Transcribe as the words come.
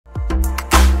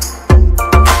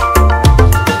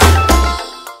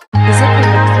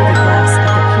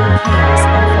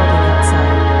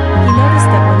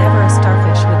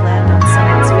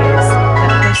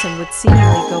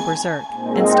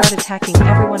attacking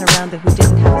everyone around who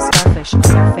didn't have a starfish on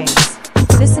their face.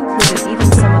 This included even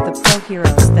some of the pro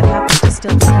heroes that happened to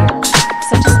still be here,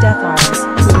 such as Death Arms,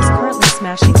 who was currently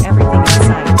smashing everything in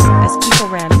sight, as people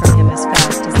ran from him as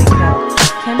fast as they could.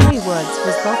 Henry Woods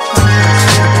was both trying to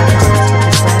restore Death Arms with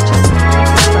his branches and keep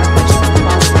the starfish from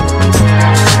falling on the people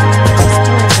around him, by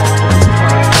skewering them with his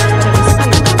fork, but it was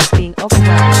clear he was being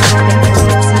overwhelmed.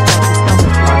 Thankfully it seemed like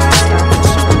his helmet blocked the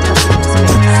starfish from touching his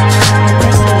face. And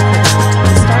thankfully for them,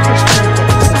 the starfish couldn't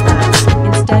get to the glass,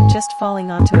 instead just falling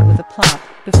onto it with a plop,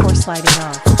 before sliding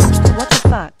off. What the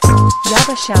fuck?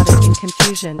 Yaba shouted in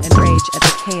confusion and rage at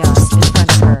the chaos in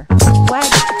front of her.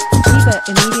 Wag! Kiba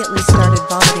immediately started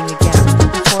vomiting again,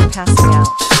 before passing out.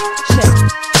 Shit!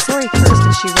 Sorry cursed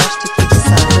as she rushed to Kiba's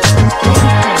side.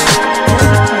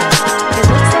 Lady King, it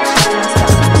looks like she passed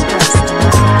out from stress and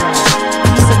lack of blood.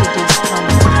 Giza deduced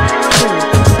calmly. True,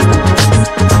 he would miss.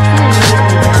 He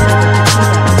immediately ran over to Kiba and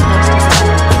forced his arm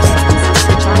over her legs,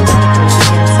 which automatically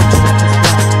began sucking up his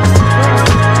blood.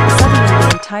 Suddenly the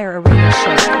entire arena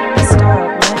shook, as Starro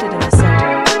landed in the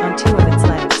center, on two of its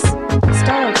legs.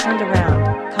 Starro turned around,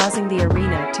 causing the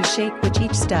arena to shake with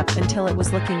each step until it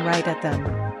was looking right at them.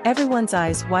 Everyone's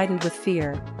eyes widened with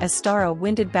fear, as Starro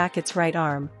winded back its right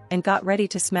arm, and got ready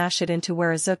to smash it into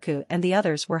where Izuku and the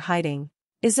others were hiding.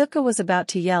 Izuku was about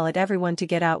to yell at everyone to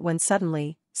get out when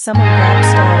suddenly, someone grabbed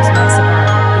Starro's massive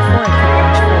arm, before it could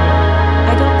launch forward.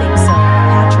 I don't think so,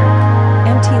 Patrick.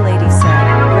 MT Lady said,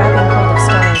 grabbing hold of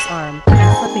Starro's arm,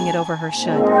 and flipping it over her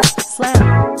should.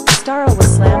 Slam! Starro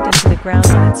was slammed into the ground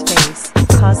on its face,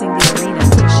 causing the arena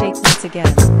to shake once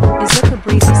again. Izuku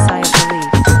breathed a sigh of relief.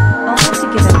 I'll have to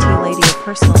give MT Lady a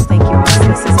personal thank you once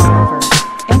this is all over.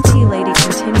 MT Lady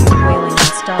continued wailing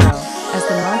on Starro, as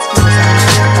the monster was almost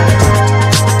fighting.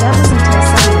 That was until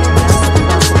suddenly a massive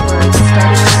flock of birds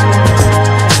started to swarm around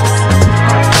her face.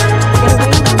 Get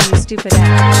away from me, you stupid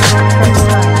ass. From behind,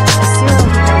 a Zero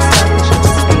who had a starfish on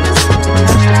his face, attached a piece of tape to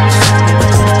MT Lady's back,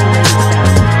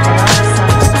 allowing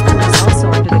Sana, who was also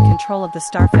under the control of the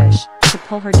starfish, to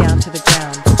pull her down to the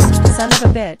ground. Son of a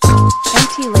bitch!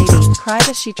 MT Lady cried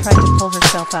as she tried to pull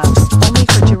herself up, only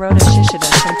for Jiroda Shishida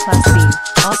from Class B,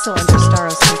 also under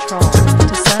Starro's control,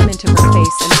 to slam into her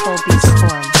face in full beast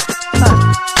form. Fuck!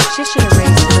 Shishida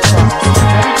raised his claws,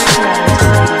 ready to tear out MT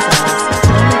Lady's eyes,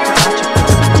 only for Achiko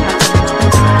to tap him in the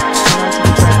and onto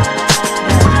the ground.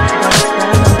 Then, while his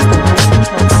grab over the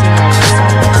mind-controlled Zero was silent,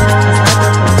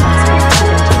 as Alberto Class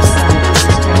B pulled him to the side and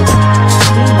restrained him.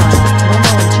 Meanwhile,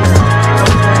 Momo and Jiro,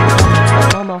 both wearing helmets that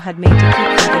Momo had made to keep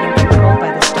from getting controlled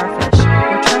by the starfish,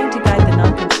 were trying to guide the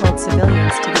non-controlled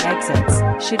civilians to the exits,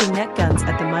 shooting net guns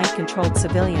at the mind-controlled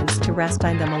civilians to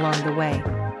restrain them along the way.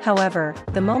 However,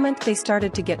 the moment they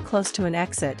started to get close to an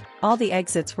exit, all the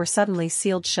exits were suddenly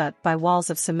sealed shut by walls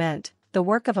of cement, the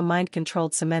work of a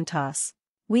mind-controlled cementos.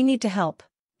 We need to help,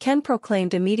 Ken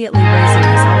proclaimed, immediately raising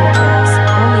his omnitrix,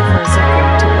 only for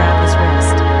Izuku to grab his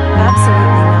wrist.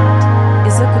 Absolutely not,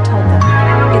 Izuku told them.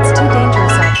 It's too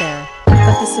dangerous out there.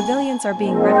 But the civilians are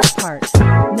being ripped apart,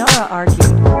 Nara argued,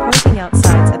 pointing out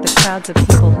sides at the crowds of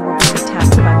people who were being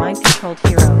attacked by mind-controlled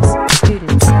heroes,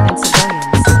 students, and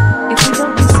civilians. If we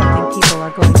don't do something, people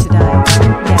are going to die.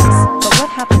 Yes, but what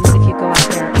happens if you go out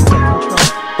there and get control?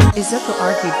 Izuku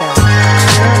argued back.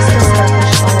 There are still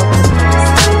starfish all over the place.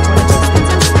 If one of those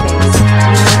gets on your face, do you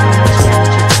know how much damage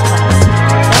it could cause?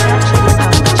 That actually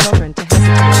caused the children to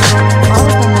hesitate. All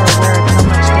of them were aware of how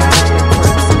much damage their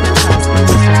quirks could cause the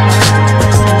booster property, and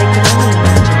they could only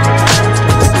imagine what that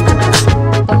monster would do with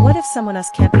them. But what if someone else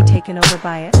can't be taken over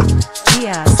by it? He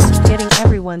asked, getting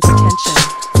everyone's attention.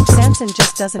 Sanson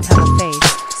just doesn't have a face,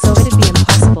 so it'd be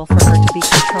impossible for her to be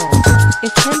controlled.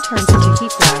 If Ken turns into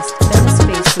Heat Blast, then his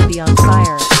face would be on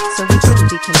fire, so he couldn't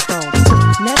be controlled.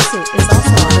 Netsu is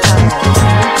also on fire, and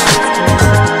Nikon's in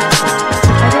another dimension.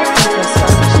 I don't think those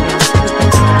starfish things could get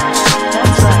to that.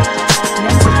 That's right,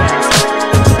 Netsu gasped.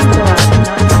 If he can go out and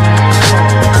not get mind control.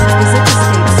 Izuku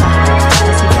stayed silent,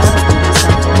 as he gathered with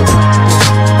himself over what to do.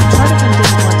 Part of him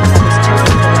didn't want to have his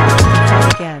children go out and fight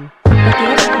again, but the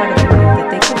other part of him knew that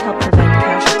they could help prevent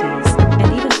casualties, and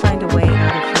even find a way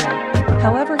out of here.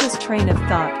 However, his train of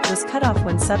thought was cut off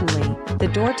when suddenly, the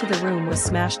door to the room was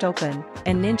smashed open,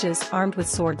 and ninjas armed with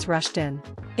swords rushed in.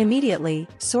 Immediately,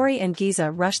 Sori and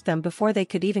Giza rushed them before they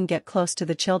could even get close to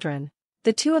the children.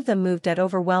 The two of them moved at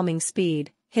overwhelming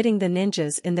speed, hitting the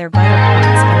ninjas in their vital points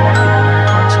and knocking them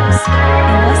unconscious. In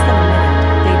less than a minute,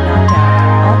 they'd knocked out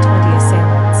all 20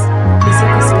 assailants.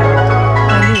 Izuku scowled.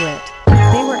 I knew it.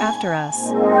 They were after us.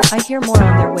 I hear more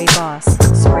on their way, boss,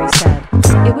 Sori said.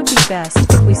 It would be best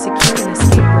if we secured an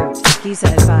escape route, Giza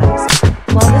advised.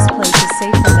 While this place is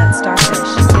safe from that starfish,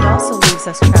 it also leaves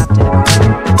us trapped in a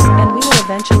corner. And we will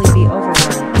eventually be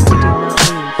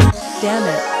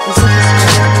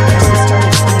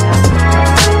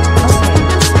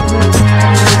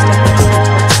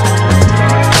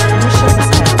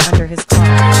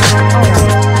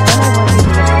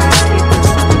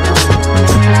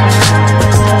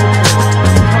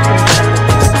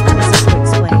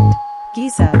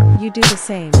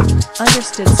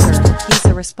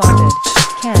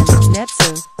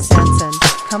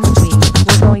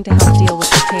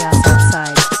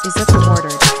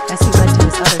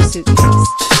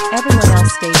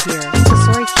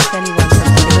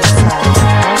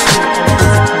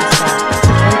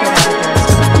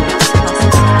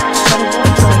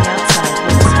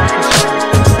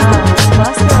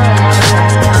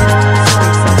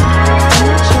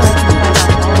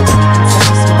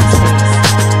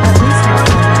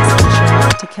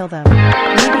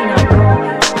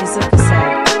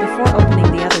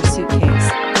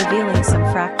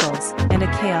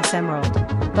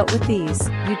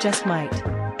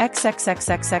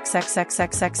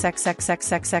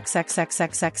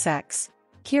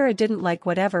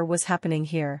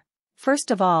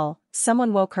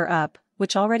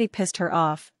which already pissed her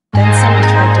off. Then someone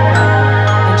tried to grab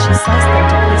her, and she sliced them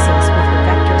to pieces with her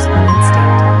vectors on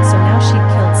instinct, so now she'd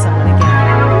killed someone again.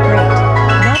 Great.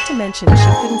 Not to mention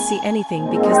she couldn't see anything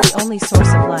because the only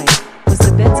source of light was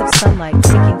the bits of sunlight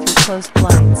peeking through closed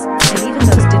blinds, and even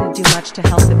those didn't do much to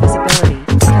help the visibility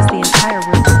because the entire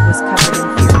room was covered in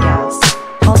fear gas.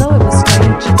 Although it was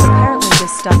strange, apparently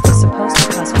this stuff was supposed to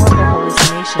cause horrible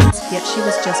hallucinations, yet she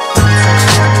was just crying so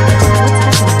hard. What's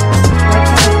happening? Why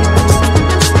can't I feel anything?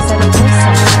 Said a voice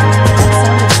somewhere. That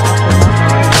sounded an awful lot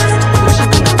like this, which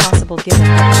should be impossible given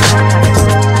how the map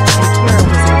accident, and Kira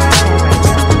was in control right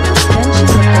now. Then she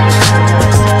looked over to her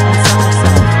left, and saw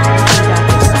herself, looking back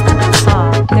at her.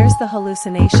 Ah, there's the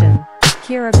hallucination.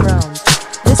 Kira groaned.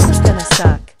 This was gonna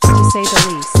suck, to say the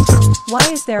least. Why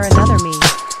is there another me?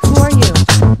 Who are you?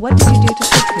 What did you do to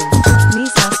Fuku?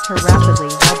 Mies asked her rapidly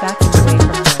while backing away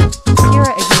from her.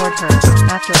 Kira ignored her.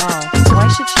 After all, why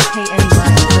should she pay any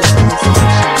mind to her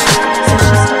hallucination? So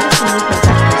she started to move her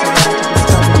vectors around to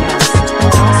dispel the gas,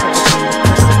 while also opening the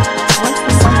curtain. Once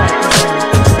the sunlight was in,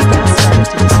 the gas started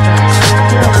to disperse.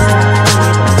 Kira was now fully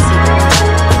able to see the room.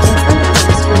 In front of her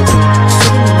was Fuku,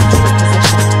 sitting in the fetal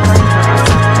position, crying her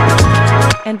eyes out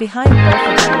quietly. And behind both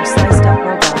of them were sliced up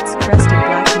robots dressed in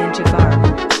black ninja garb.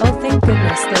 Oh, thank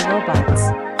goodness they're robots.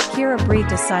 Kira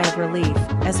breathed a sigh of relief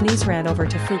as Mies ran over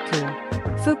to Fuku.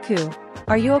 Fuku,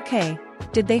 are you okay?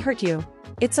 Did they hurt you?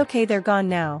 It's okay, they're gone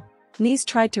now. Mies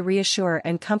tried to reassure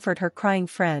and comfort her crying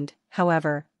friend.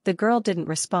 However, the girl didn't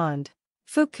respond.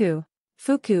 Fuku, it's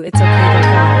okay, they're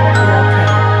gone. You're okay.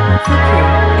 Fuku,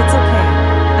 it's okay.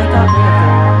 I got rid of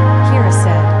them, Kira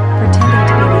said, pretending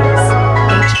to be Mies.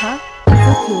 Huh?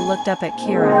 Fuku looked up at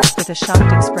Kira with a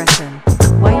shocked expression.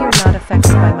 Why, you're not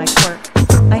affected by my quirk?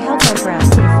 I held my breath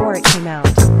before it came out.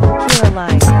 Kira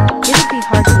lied. It'd be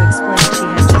hard to explain, she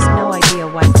had just no idea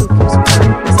why Fuku's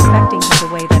quirk was affecting her the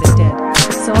way that it did.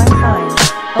 So I'm fine.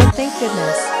 Oh, thank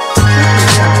goodness. Fuku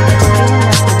sighed, feeling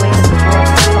like the weight of the world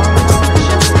had fallen off her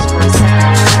shoulders for a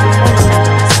second, before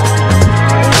remembering something.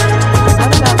 Wait,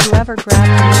 what about whoever grabbed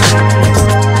me in the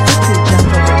 18th? Fuku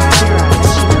jumped over to Kira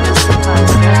as she noticed the pile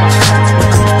of robot parts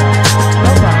behind her.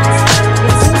 Robots?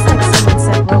 It seems like someone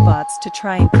sent robots to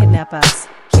try and kidnap us,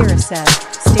 Kira said,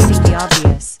 stating the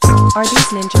obvious. Are these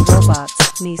ninja robots?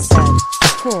 Mies said.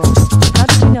 Cool. How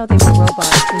did you know they were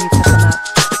robots when you put them up?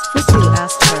 Fuku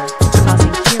asked her,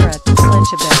 causing Kira to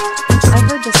flinch a bit. I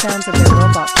heard the sounds of their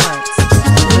robot parts.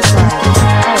 Mies lied.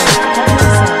 Oh, that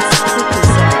makes sense, Fuku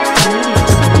said,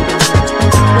 immediately believing her.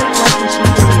 Wait, why can she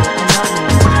hear you and not me?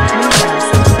 Mies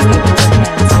asked, waving her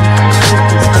hands in front of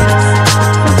Fuku's face. Fuku,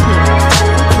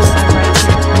 I'm right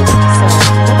here. So, what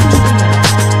can you do now?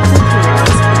 Fuku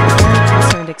asked with a very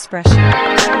concerned expression.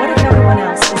 What if everyone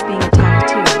else is being attacked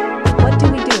too? What do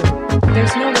we do?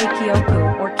 There's no way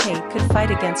Kyoko or Kate could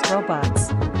fight against robots.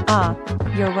 Ah,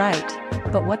 you're right.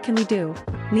 But what can we do?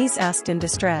 Mies asked in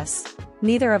distress.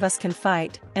 Neither of us can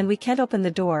fight, and we can't open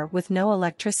the door with no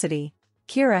electricity.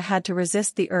 Kira had to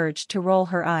resist the urge to roll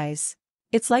her eyes.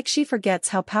 It's like she forgets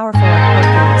how powerful our quirk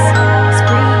is.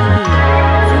 Scream!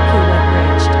 Fuku went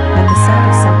raged at the sound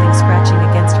of something scratching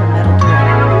against her metal door.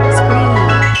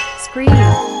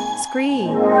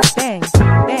 Scream! Bang!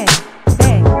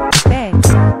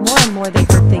 More and more they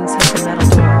heard things hit the metal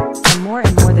door,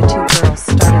 and more the two girls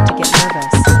started to get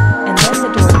nervous. And then the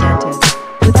door dented.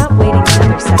 Without waiting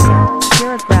another second,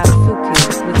 Kira grabbed Fuku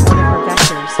with one of her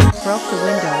vectors, broke the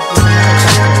window with another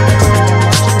vector, and then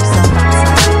launched herself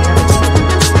outside with the other two.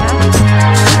 Fuku screamed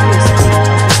as the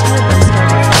two of them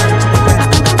started falling to the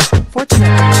ground.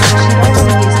 Fortunately, she'd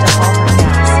already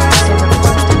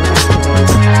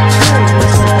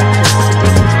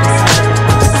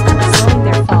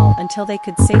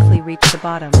the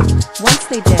bottom. Once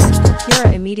they did,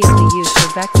 Kira immediately used her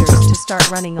vectors to start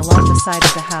running along the side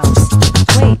of the house.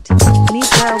 Wait,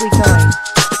 Niece, where are we going?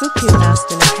 Fuku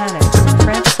asked in a panic,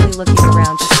 frantically looking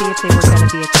around to see if they were gonna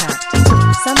be attacked.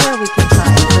 Somewhere we can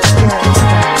hide, Kira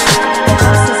explained. The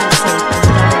house isn't safe and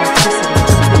without electricity,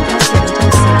 we can't get into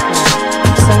the safe room.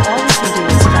 So all we can do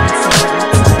is find somewhere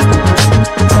outside the room.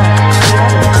 But, the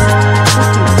others,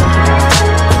 Fuku pointed out.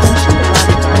 I'm sure the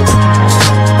bodyguards can handle it, Kira reassured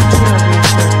her.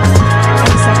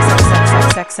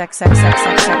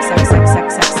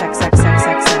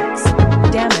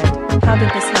 Damn it, how did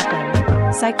this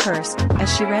happen? Sai cursed, as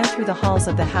she ran through the halls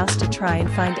of the house to try and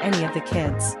find any of the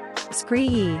kids.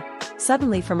 Scree!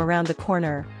 Suddenly from around the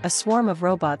corner, a swarm of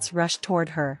robots rushed toward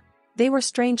her. They were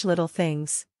strange little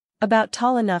things. About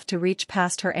tall enough to reach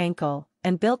past her ankle,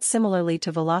 and built similarly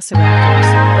to velociraptors,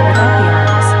 but without the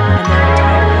arms, and their entire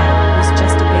head was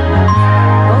just a big mouth.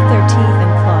 Both their teeth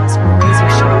and claws were razor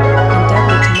sharp, and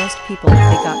deadly to most people if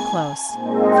they got close.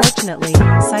 Fortunately,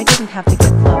 Sai didn't have to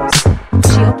get close.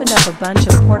 She opened up a bunch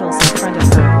of portals in front of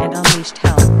her and unleashed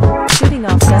hell, shooting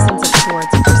off dozens of swords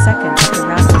per second at the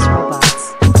ravenous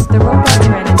robots. The robots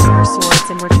ran into her swords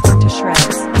and were torn to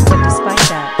shreds, but despite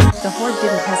that, the horde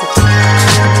didn't hesitate.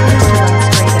 They continued to run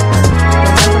straight at her, their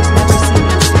numbers never seeming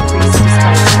to decrease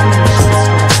despite how many she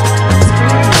destroyed.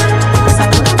 Screaming, Sai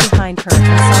looked behind her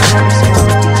and saw another swarm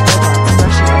of these robots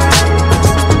rushing at her.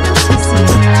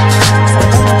 TCH, Sai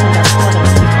then opened up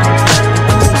portals behind her and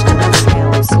unleashed another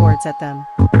hail of swords at them.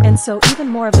 And so even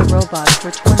more of the robots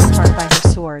were torn apart by her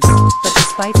swords, but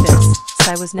despite this,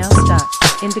 Sai was now stuck,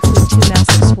 in between two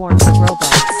massive swarms of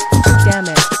robots. Damn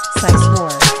it, Sai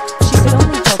swore. She could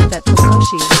only hope that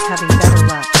Tokoshi was having better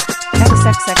luck.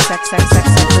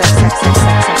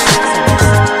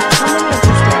 How many of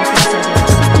these damn things are there?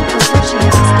 Tokoshi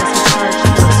asked as he charged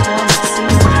through a swarm of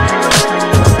seemingly endless tiny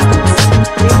robots.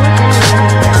 They were very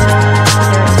ineffective,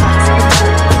 their attacks couldn't hurt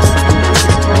him, and he could destroy them with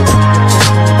just one hit.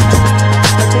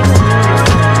 But they were really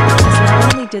annoying, as not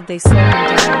only did they slow him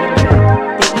down a little bit,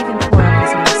 they even tore up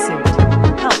his nice suit.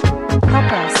 Help! Help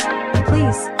us!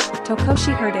 Please!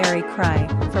 Tokoshi heard Eri cry,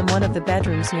 from one of the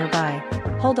bedrooms nearby.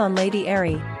 Hold on, Lady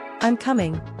Eri. I'm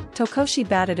coming. Tokoshi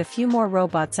batted a few more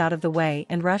robots out of the way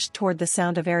and rushed toward the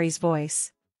sound of Eri's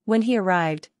voice. When he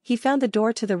arrived, he found the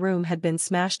door to the room had been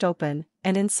smashed open,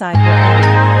 and inside were Eri,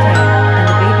 Kay, and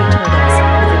the baby turtles,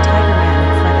 with a tiger man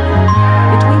in front of them.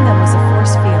 Between them was a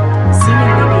force field,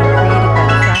 seemingly being created by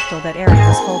the fractal that Eri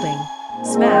was holding.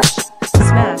 Smash!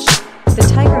 Smash! The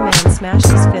tiger man smashed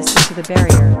his fist into the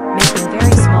barrier, making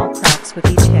very small cracks with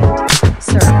each hit.